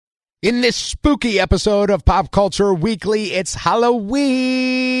In this spooky episode of Pop Culture Weekly, it's Halloween.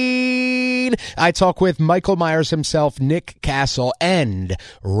 I talk with Michael Myers himself, Nick Castle, and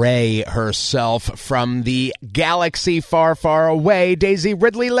Ray herself from the galaxy far, far away. Daisy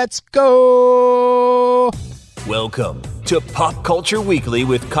Ridley, let's go. Welcome to Pop Culture Weekly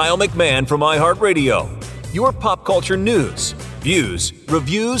with Kyle McMahon from iHeartRadio. Your pop culture news, views,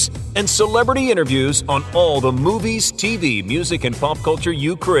 reviews, and celebrity interviews on all the movies, TV, music, and pop culture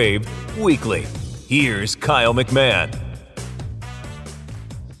you crave weekly. Here's Kyle McMahon.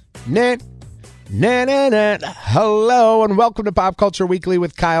 Hello and welcome to Pop Culture Weekly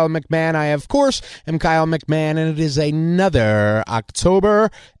with Kyle McMahon. I, of course, am Kyle McMahon, and it is another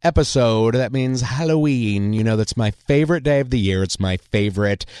October episode. That means Halloween. You know, that's my favorite day of the year. It's my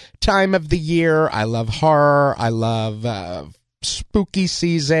favorite time of the year. I love horror. I love spooky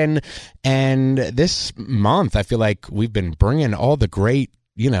season. And this month, I feel like we've been bringing all the great,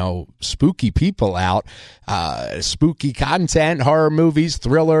 spooky people out, spooky content, horror movies,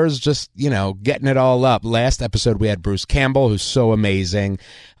 thrillers, just, getting it all up. Last episode, we had Bruce Campbell, who's so amazing.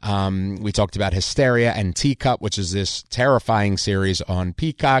 We talked about Hysteria and Teacup, which is this terrifying series on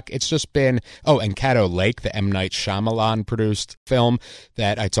Peacock. It's just been, and Caddo Lake, the M. Night Shyamalan produced film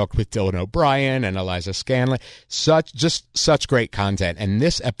that I talked with Dylan O'Brien and Eliza Scanlon. Such great content. And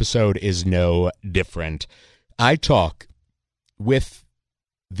this episode is no different. I talk with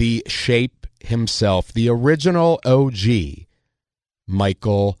the Shape himself, the original OG,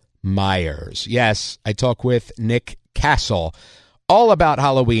 Michael Myers. Yes, I talk with Nick Castle all about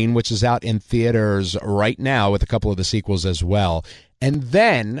Halloween, which is out in theaters right now with a couple of the sequels as well. And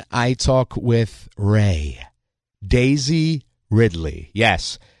then I talk with Ray, Daisy Ridley.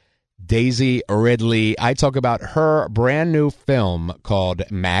 Yes, Daisy Ridley. I talk about her brand new film called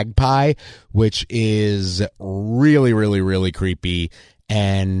Magpie, which is really, really, really creepy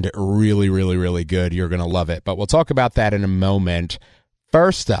and really, really, really good. You're going to love it. But we'll talk about that in a moment.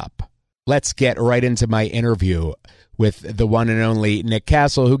 First up, let's get right into my interview with the one and only Nick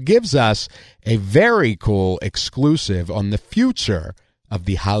Castle, who gives us a very cool exclusive on the future of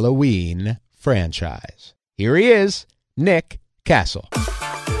the Halloween franchise. Here he is, Nick Castle.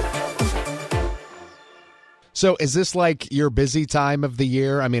 So is this like your busy time of the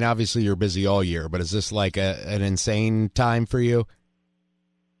year? I mean, obviously you're busy all year, but is this like an insane time for you?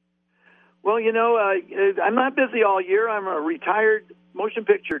 Well, I'm not busy all year. I'm a retired motion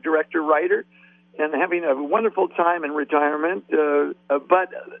picture director, writer, and having a wonderful time in retirement. But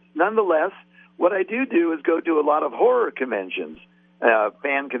nonetheless, what I do is go to a lot of horror conventions,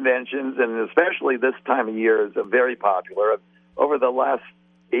 fan conventions, and especially this time of year is very popular. Over the last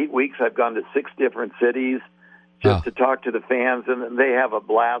 8 weeks, I've gone to 6 different cities just to talk to the fans, and they have a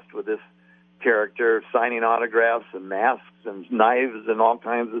blast with this character, signing autographs and masks and knives and all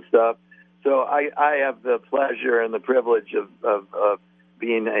kinds of stuff. So I have the pleasure and the privilege of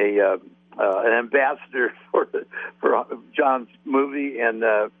being an ambassador for John's movie and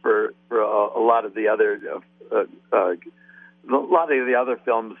for a lot of the other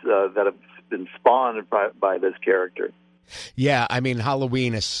films that have been spawned by this character. Yeah, I mean,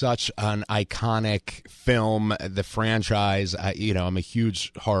 Halloween is such an iconic film, the franchise. I'm a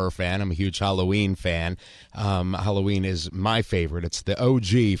huge horror fan. I'm a huge Halloween fan. Halloween is my favorite. It's the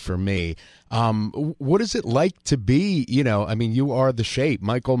OG for me. What is it like to be, you are the Shape,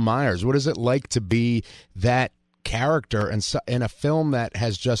 Michael Myers. What is it like to be that character in a film that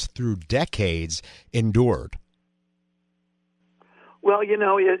has just through decades endured? Well,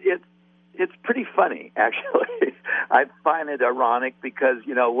 it's pretty funny, actually. I find it ironic because,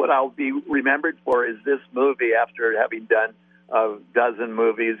 what I'll be remembered for is this movie after having done a dozen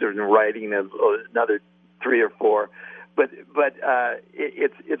movies and writing another 3 or 4. But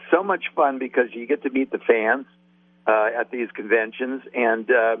it's so much fun because you get to meet the fans at these conventions, and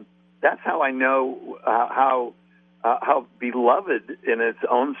that's how I know how beloved in its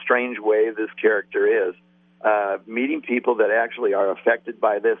own strange way this character is. Meeting people that actually are affected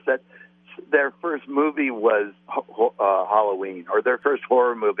by this, that their first movie was Halloween, or their first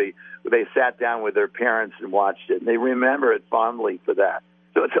horror movie, where they sat down with their parents and watched it, and they remember it fondly for that.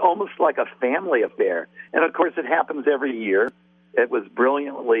 So it's almost like a family affair. And, of course, it happens every year. It was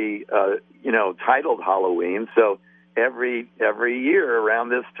brilliantly, titled Halloween. So every year around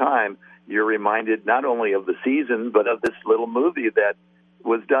this time, you're reminded not only of the season, but of this little movie that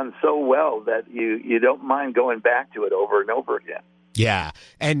was done so well that you don't mind going back to it over and over again. Yeah.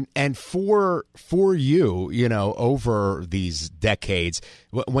 And for you, over these decades,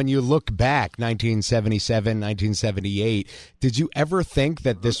 when you look back, 1977, 1978, did you ever think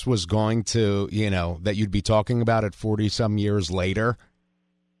that this was going to, that you'd be talking about it 40 some years later?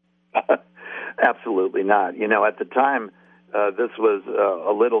 Absolutely not. You know, at the time, this was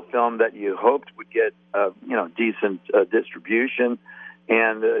a little film that you hoped would get, decent distribution,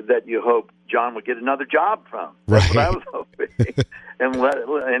 and that you hoped John would get another job from. That's what I was hoping.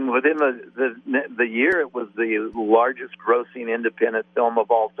 and within the year, it was the largest grossing independent film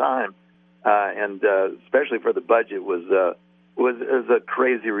of all time, and especially for the budget was a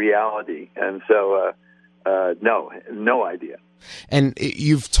crazy reality. And so, no idea. And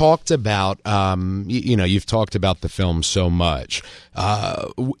you've talked about, you've talked about the film so much.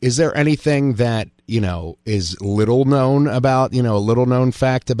 Is there anything that, is little known about, a little known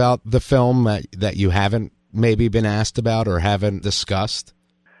fact about the film that you haven't maybe been asked about or haven't discussed?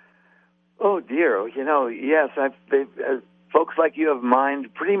 Oh, dear. Yes, folks like you have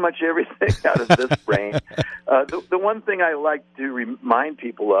mined pretty much everything out of this brain. The one thing I like to remind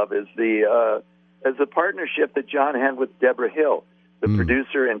people of is as a partnership that John had with Deborah Hill, the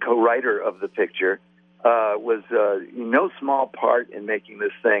producer and co-writer of the picture, was no small part in making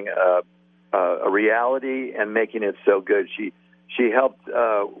this thing a reality and making it so good. She helped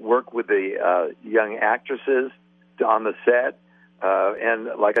work with the young actresses on the set,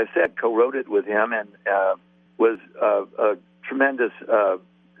 and like I said, co-wrote it with him, and was a tremendous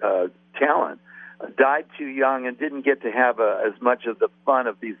talent. Died too young and didn't get to have as much of the fun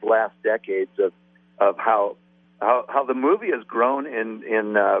of these last decades of how the movie has grown in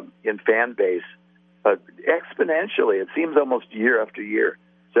fan base exponentially. It seems almost year after year.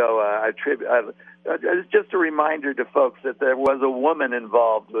 So it's just a reminder to folks that there was a woman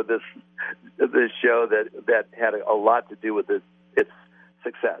involved with this show that had a lot to do with its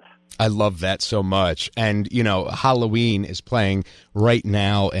success. I love that so much. And, Halloween is playing right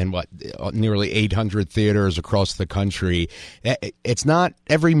now in nearly 800 theaters across the country. It's not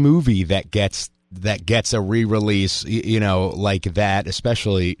every movie that gets a re-release, like that,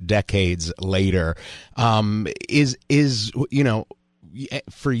 especially decades later.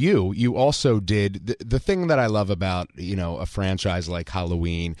 For you also did the thing that I love about, a franchise like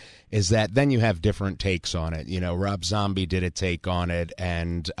Halloween is that then you have different takes on it. Rob Zombie did a take on it,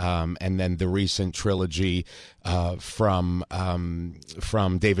 and then the recent trilogy from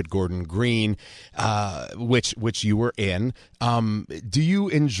David Gordon Green, which you were in. Do you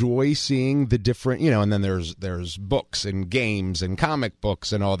enjoy seeing the different, and then there's books and games and comic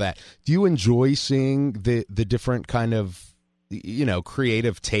books and all that. Do you enjoy seeing the different kind of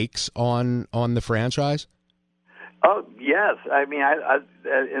creative takes on the franchise? Oh, yes. I mean, I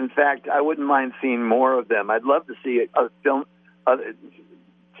in fact, I wouldn't mind seeing more of them. I'd love to see a film,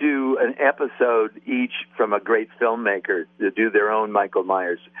 do an episode each from a great filmmaker to do their own Michael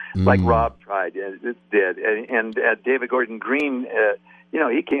Myers, like Rob tried and did. And David Gordon Green,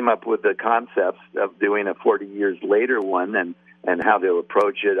 he came up with the concepts of doing a 40 years later one and how to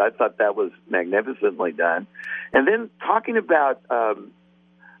approach it. I thought that was magnificently done. And then talking about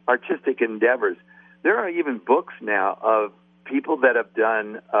artistic endeavors, there are even books now of people that have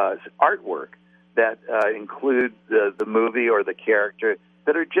done artwork that include the movie or the character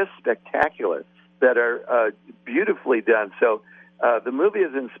that are just spectacular, that are beautifully done. So the movie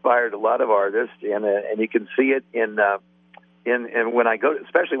has inspired a lot of artists, and you can see it in when I go,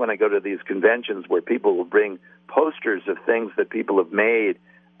 especially when I go to these conventions where people will bring posters of things that people have made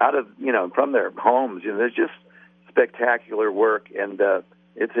out of from their homes. There's just spectacular work, and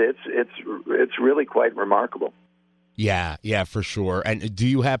it's really quite remarkable. Yeah, for sure. And do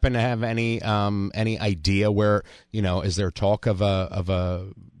you happen to have any idea where is there talk of a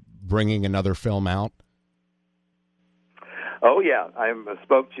bringing another film out? Oh yeah, I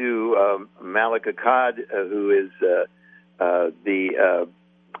spoke to Malik Akkad, who is the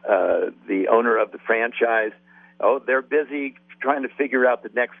owner of the franchise. Oh, they're busy trying to figure out the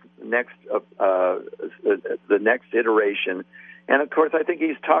next iteration. And of course, I think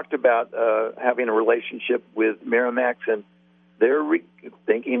he's talked about having a relationship with Miramax, and they're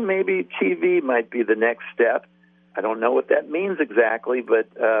thinking maybe TV might be the next step. I don't know what that means exactly, but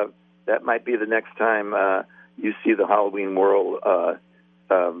that might be the next time you see the Halloween world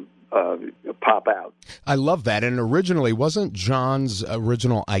pop out. I love that. And originally, wasn't John's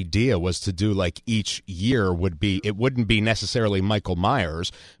original idea was to do like each year it wouldn't be necessarily Michael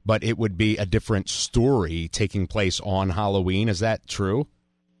Myers, but it would be a different story taking place on Halloween. Is that true?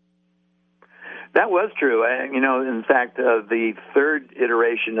 That was true. In fact, the third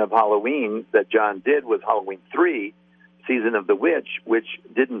iteration of Halloween that John did was Halloween 3, Season of the Witch, which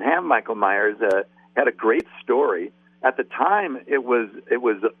didn't have Michael Myers, had a great story. At the time,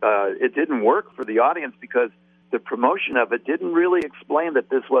 it didn't work for the audience because the promotion of it didn't really explain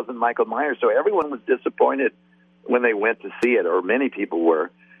that this wasn't Michael Myers. So everyone was disappointed when they went to see it, or many people were.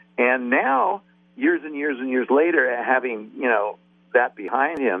 And now, years and years and years later, having, that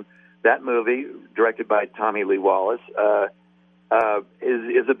behind him, that movie, directed by Tommy Lee Wallace,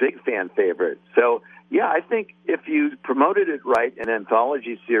 is a big fan favorite. So, yeah, I think if you promoted it right, an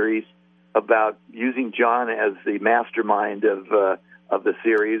anthology series about using John as the mastermind of the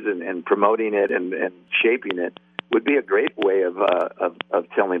series and promoting it and shaping it, would be a great way of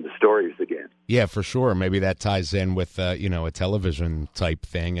telling the stories again. Yeah, for sure. Maybe that ties in with a television type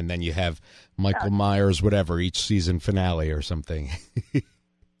thing, and then you have Michael Myers, whatever, each season finale or something. Hey,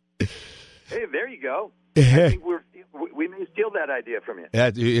 there you go. I think we may steal that idea from you.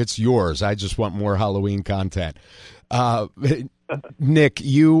 It's yours. I just want more Halloween content. Nick,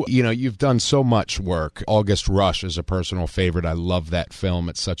 you've done so much work. August Rush is a personal favorite. I love that film.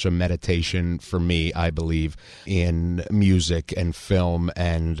 It's such a meditation for me, I believe, in music and film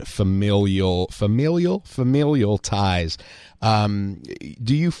and familial ties.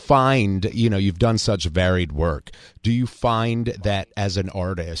 Do you find, you've done such varied work. Do you find that as an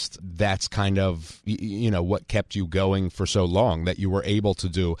artist, that's kind of, what kept you going for so long, that you were able to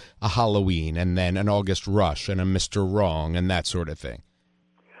do a Halloween and then an August Rush and a Mr. Wrong and that sort of thing?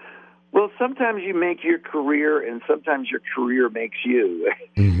 Well, sometimes you make your career and sometimes your career makes you.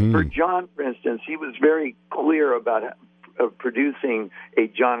 Mm-hmm. For John, for instance, he was very clear about producing a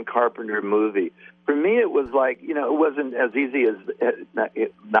John Carpenter movie. For me, it was like, it wasn't as easy as,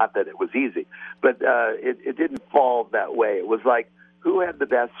 not that it was easy, but it didn't fall that way. It was like, who had the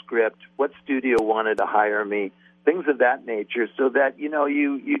best script, what studio wanted to hire me, things of that nature, so that,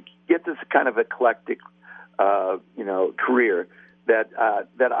 you get this kind of eclectic, career that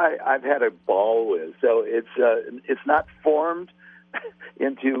I've had a ball with. So it's not formed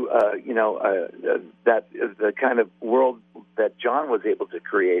into, that the kind of world that John was able to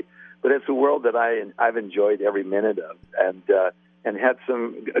create, but it's a world that I've enjoyed every minute of, and had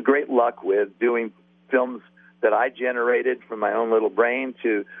some great luck with doing films that I generated from my own little brain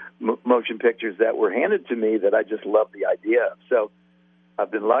to motion pictures that were handed to me that I just loved the idea of. So I've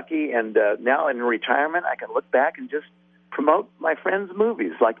been lucky, and now in retirement, I can look back and just promote my friends'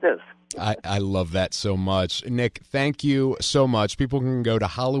 movies like this. I love that so much. Nick, thank you so much. People can go to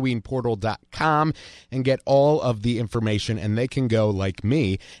HalloweenPortal.com and get all of the information, and they can go, like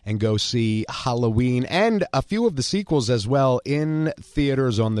me, and go see Halloween and a few of the sequels as well in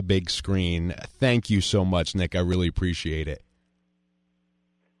theaters on the big screen. Thank you so much, Nick. I really appreciate it.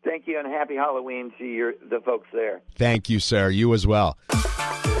 Thank you, and happy Halloween to the folks there. Thank you, sir. You as well.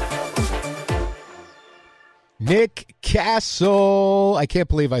 Nick Castle. I can't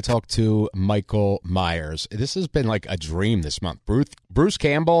believe I talked to Michael Myers. This has been like a dream this month. Bruce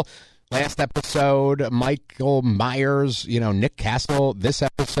Campbell, last episode. Michael Myers, Nick Castle, this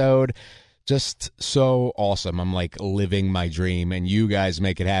episode. Just so awesome. I'm like living my dream, and you guys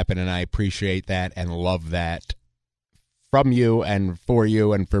make it happen, and I appreciate that and love that from you and for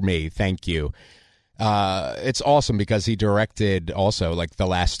me. Thank you. It's awesome because he directed also like The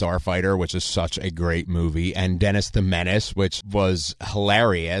Last Starfighter, which is such a great movie, and Dennis the Menace, which was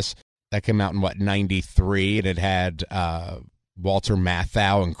hilarious. That came out in 93, and it had Walter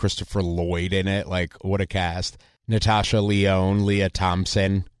Matthau and Christopher Lloyd in it. Like, what a cast. Natasha Lyonne, Leah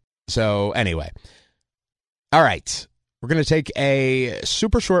Thompson. So anyway, all right, we're going to take a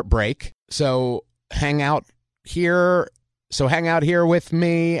super short break. So hang out here with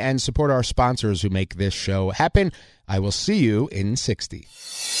me and support our sponsors who make this show happen. I will see you in 60.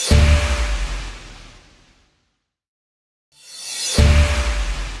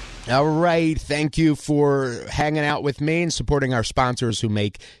 All right. Thank you for hanging out with me and supporting our sponsors who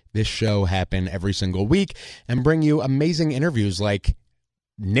make this show happen every single week and bring you amazing interviews like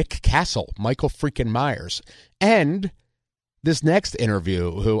Nick Castle, Michael freaking Myers, and this next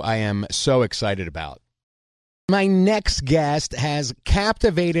interview, who I am so excited about. My next guest has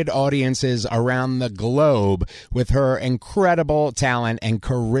captivated audiences around the globe with her incredible talent and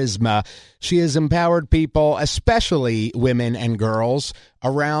charisma. She has empowered people, especially women and girls,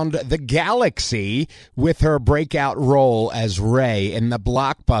 around the galaxy with her breakout role as Rey in the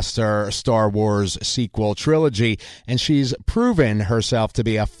blockbuster Star Wars sequel trilogy. And she's proven herself to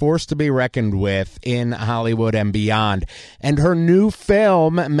be a force to be reckoned with in Hollywood and beyond. And her new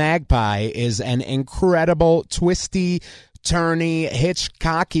film, Magpie, is an incredible, twisty, turny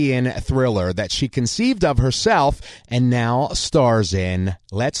Hitchcockian thriller that she conceived of herself and now stars in.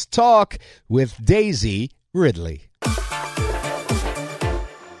 Let's talk with Daisy Ridley.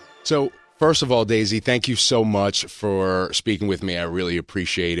 So, first of all, Daisy, thank you so much for speaking with me. I really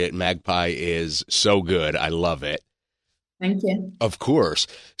appreciate it. Magpie is so good. I love it. Thank you. Of course.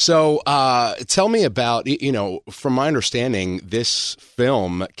 So tell me about, from my understanding, this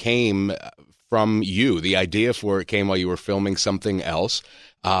film came from you. The idea for it came while you were filming something else,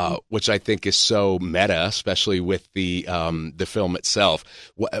 which I think is so meta, especially with the film itself.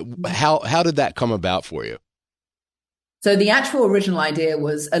 How did that come about for you? So the actual original idea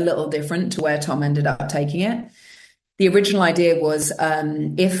was a little different to where Tom ended up taking it. The original idea was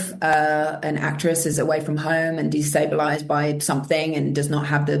if an actress is away from home and destabilized by something and does not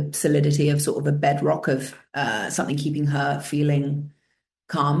have the solidity of sort of a bedrock of something keeping her feeling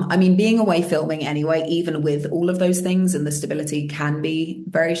calm. I mean, being away filming anyway, even with all of those things and the stability can be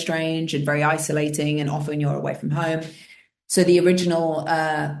very strange and very isolating, and often you're away from home. So the original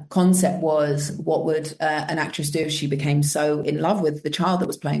concept was, what would an actress do if she became so in love with the child that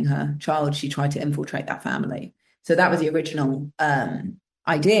was playing her child, she tried to infiltrate that family. So that was the original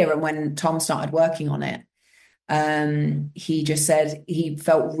idea. And when Tom started working on it, he just said he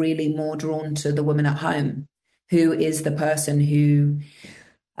felt really more drawn to the woman at home, who is the person who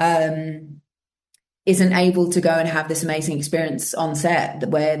isn't able to go and have this amazing experience on set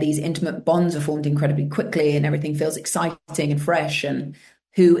where these intimate bonds are formed incredibly quickly and everything feels exciting and fresh. And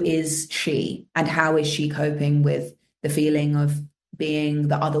who is she and how is she coping with the feeling of being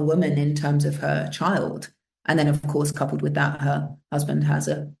the other woman in terms of her child? And then, of course, coupled with that, her husband has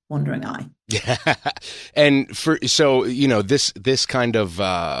a wandering eye. Yeah. And this kind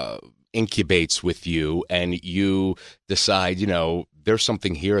of incubates with you, and you decide, there's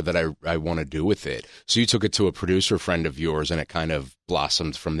something here that I want to do with it. So you took it to a producer friend of yours, and it kind of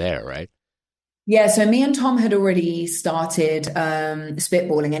blossomed from there, right? Yeah, so me and Tom had already started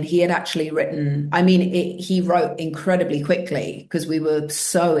spitballing, and he had actually written, he wrote incredibly quickly because we were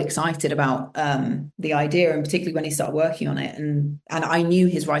so excited about the idea, and particularly when he started working on it. And I knew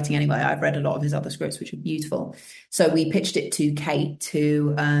his writing anyway. I've read a lot of his other scripts, which were beautiful. So we pitched it to Kate,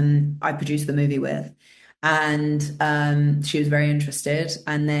 who I produced the movie with. And she was very interested.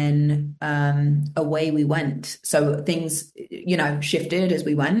 And then away we went. So things, shifted as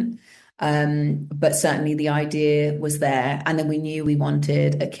we went. But certainly the idea was there. And then we knew we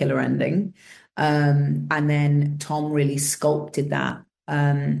wanted a killer ending. And then Tom really sculpted that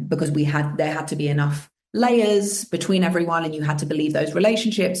because there had to be enough layers between everyone, and you had to believe those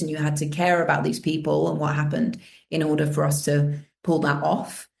relationships, and you had to care about these people and what happened in order for us to pull that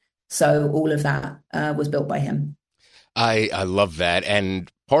off. So all of that was built by him. I love that.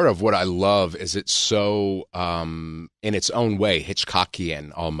 And part of what I love is it's so, in its own way,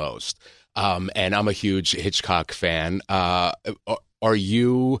 Hitchcockian almost. And I'm a huge Hitchcock fan. Are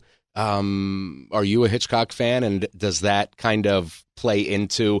you a Hitchcock fan? And does that kind of play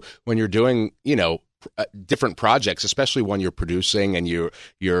into when you're doing, different projects, especially when you're producing and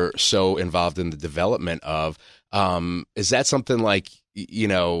you're so involved in the development of, is that something like,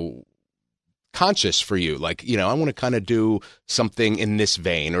 conscious for you? Like, I want to kind of do something in this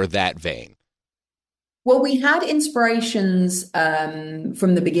vein or that vein. Well, we had inspirations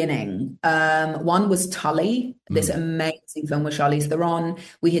from the beginning. One was Tully, this amazing film with Charlize Theron.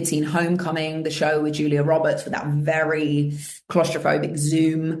 We had seen Homecoming, the show with Julia Roberts, with that very claustrophobic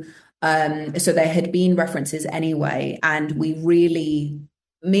Zoom. So there had been references anyway. And me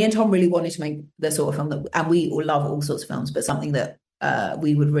and Tom really wanted to make the sort of film and we all love all sorts of films, but something that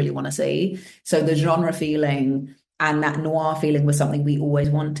we would really want to see. So the genre feeling and that noir feeling was something we always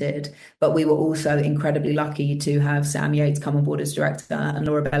wanted. But we were also incredibly lucky to have Sam Yates come on board as director and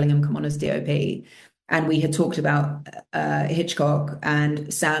Laura Bellingham come on as DOP. And we had talked about Hitchcock,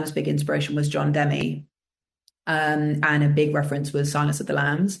 and Sam's big inspiration was John Demme. And a big reference was Silence of the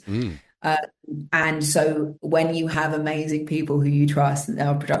Lambs. And so when you have amazing people who you trust,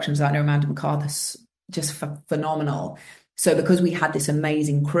 our production designer, Amanda McCarthy, just phenomenal. So because we had this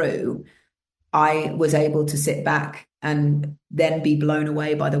amazing crew, I was able to sit back and then be blown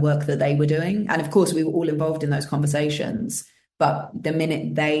away by the work that they were doing. And of course, we were all involved in those conversations. But the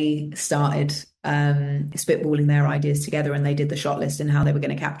minute they started spitballing their ideas together and they did the shot list and how they were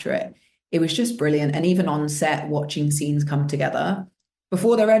going to capture it, it was just brilliant. And even on set, watching scenes come together,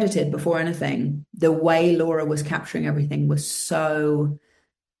 before they're edited, before anything, the way Laura was capturing everything was so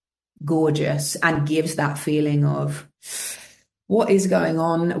gorgeous and gives that feeling of, what is going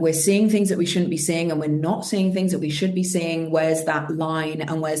on? We're seeing things that we shouldn't be seeing, and we're not seeing things that we should be seeing. Where's that line?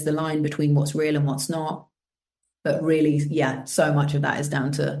 And where's the line between what's real and what's not? But really, yeah, so much of that is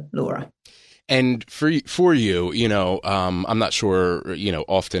down to Laura. And for you, I'm not sure,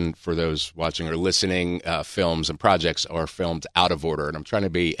 often for those watching or listening, films and projects are filmed out of order. And I'm trying to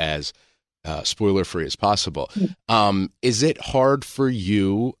be as spoiler-free as possible. Is it hard for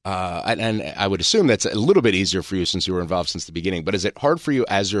you, and I would assume that's a little bit easier for you since you were involved since the beginning, but is it hard for you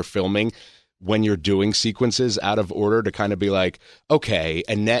as you're filming when you're doing sequences out of order to kind of be like, okay,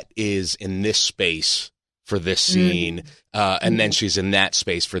 Annette is in this space for this scene, and then she's in that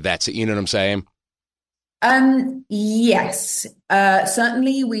space for that scene. You know what I'm saying? Yes.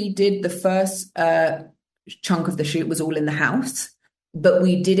 Certainly we did the first chunk of the shoot was all in the house, but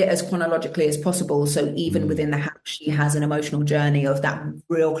we did it as chronologically as possible. So even within the house, she has an emotional journey of that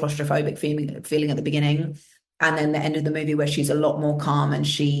real claustrophobic feeling at the beginning. And then the end of the movie where she's a lot more calm and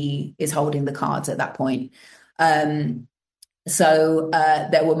she is holding the cards at that point. So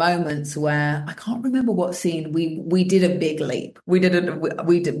there were moments where I can't remember what scene we did a big leap. We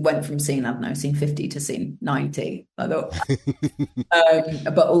went from scene, I don't know, scene 50 to scene 90. I thought,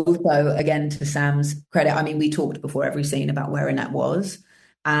 but also again to Sam's credit, I mean, we talked before every scene about where Annette was,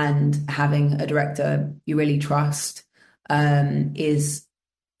 and having a director you really trust is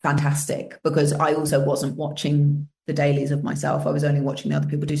fantastic, because I also wasn't watching the dailies of myself. I was only watching the other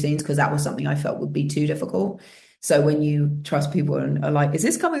people do scenes because that was something I felt would be too difficult. So when you trust people and are like, is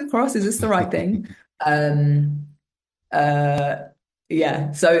this coming across? Is this the right thing?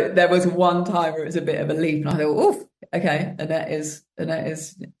 Yeah. So there was one time where it was a bit of a leap, and I thought, oof, okay, Annette is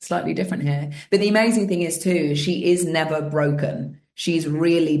slightly different here. But the amazing thing is too, she is never broken. She's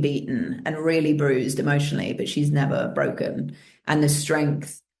really beaten and really bruised emotionally, but she's never broken. And the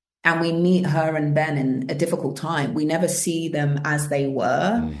strength. And we meet her and Ben in a difficult time. We never see them as they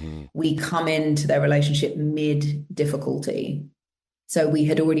were. We come into their relationship mid-difficulty. So we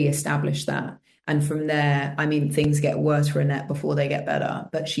had already established that. And from there, I mean, things get worse for Annette before they get better.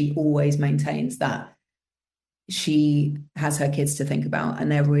 But she always maintains that she has her kids to think about,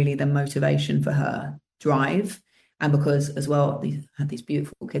 and they're really the motivation for her drive. And because as well, they had these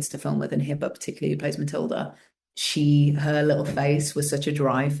beautiful kids to film with, and Hibba particularly, who plays Matilda, her little face was such a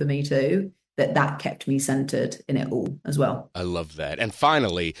drive for me too, that kept me centered in it all as well. I love that. And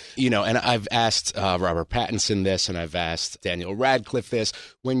finally, and I've asked Robert Pattinson this, and I've asked Daniel Radcliffe this,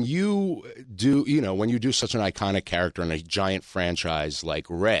 when you do such an iconic character in a giant franchise like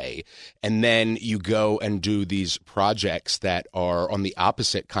Ray, and then you go and do these projects that are on the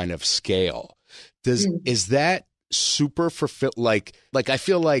opposite kind of scale, is that super fulfilled? Like I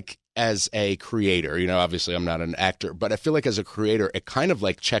feel like, as a creator, obviously I'm not an actor, but I feel like as a creator, it kind of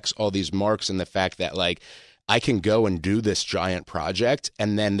like checks all these marks in the fact that like I can go and do this giant project,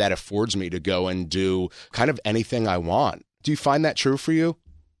 and then that affords me to go and do kind of anything I want. Do you find that true for you?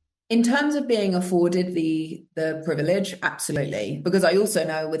 In terms of being afforded the privilege, absolutely. Because I also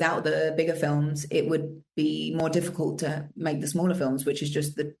know without the bigger films, it would be more difficult to make the smaller films, which is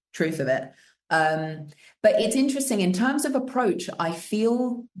just the truth of it. But it's interesting in terms of approach. I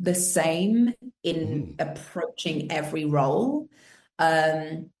feel the same in approaching every role.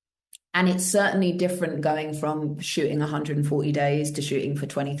 And it's certainly different going from shooting 140 days to shooting for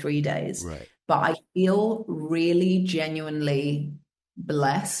 23 days. Right. But I feel really genuinely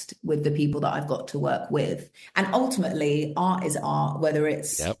blessed with the people that I've got to work with. And ultimately, art is art, whether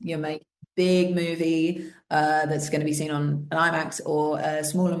it's you make big movie that's going to be seen on an IMAX, or a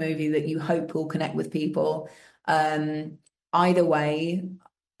smaller movie that you hope will connect with people. Either way,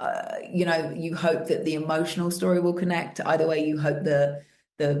 you hope that the emotional story will connect. Either way, you hope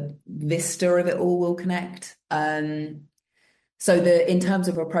the vista of it all will connect. So in terms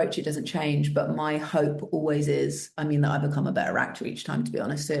of approach, it doesn't change, but my hope always is, that I become a better actor each time, to be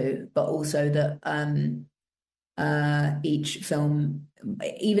honest too, but also that each film,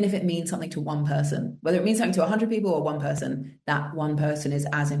 even if it means something to one person, whether it means something to 100 people or one person, that one person is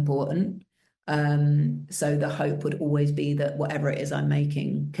as important. So the hope would always be that whatever it is I'm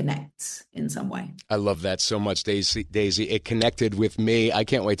making connects in some way. I love that so much, Daisy. It connected with me. I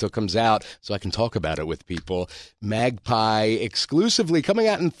can't wait till it comes out so I can talk about it with people. Magpie, exclusively coming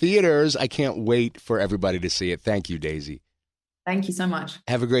out in theaters. I can't wait for everybody to see it. Thank you, Daisy. Thank you so much.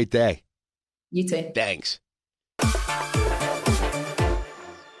 Have a great day. You too. Thanks.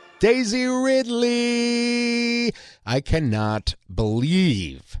 Daisy Ridley. I cannot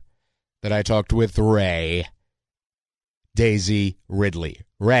believe that I talked with Daisy Ridley.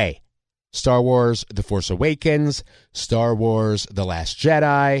 Ray, Star Wars The Force Awakens, Star Wars The Last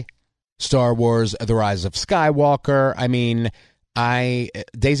Jedi, Star Wars The Rise of Skywalker.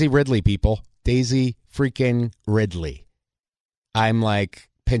 Daisy Ridley, people. Daisy freaking Ridley. I'm like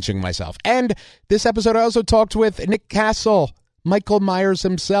pinching myself. And this episode I also talked with Nick Castle, Michael Myers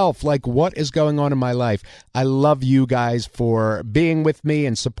himself. Like, what is going on in my life? I love you guys for being with me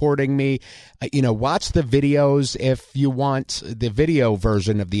and supporting me. Watch the videos if you want. The video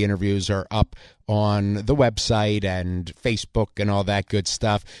version of the interviews are up on the website and Facebook and all that good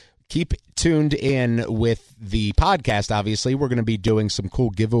stuff. Keep tuned in with the podcast, obviously. We're going to be doing some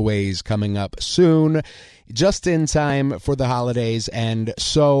cool giveaways coming up soon, just in time for the holidays, and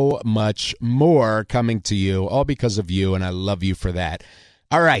so much more coming to you, all because of you, and I love you for that.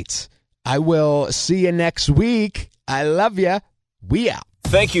 All right. I will see you next week. I love you. We out.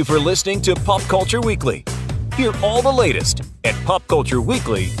 Thank you for listening to Pop Culture Weekly. Hear all the latest at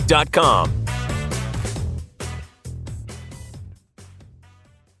popcultureweekly.com.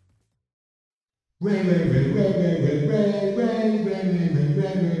 Ray,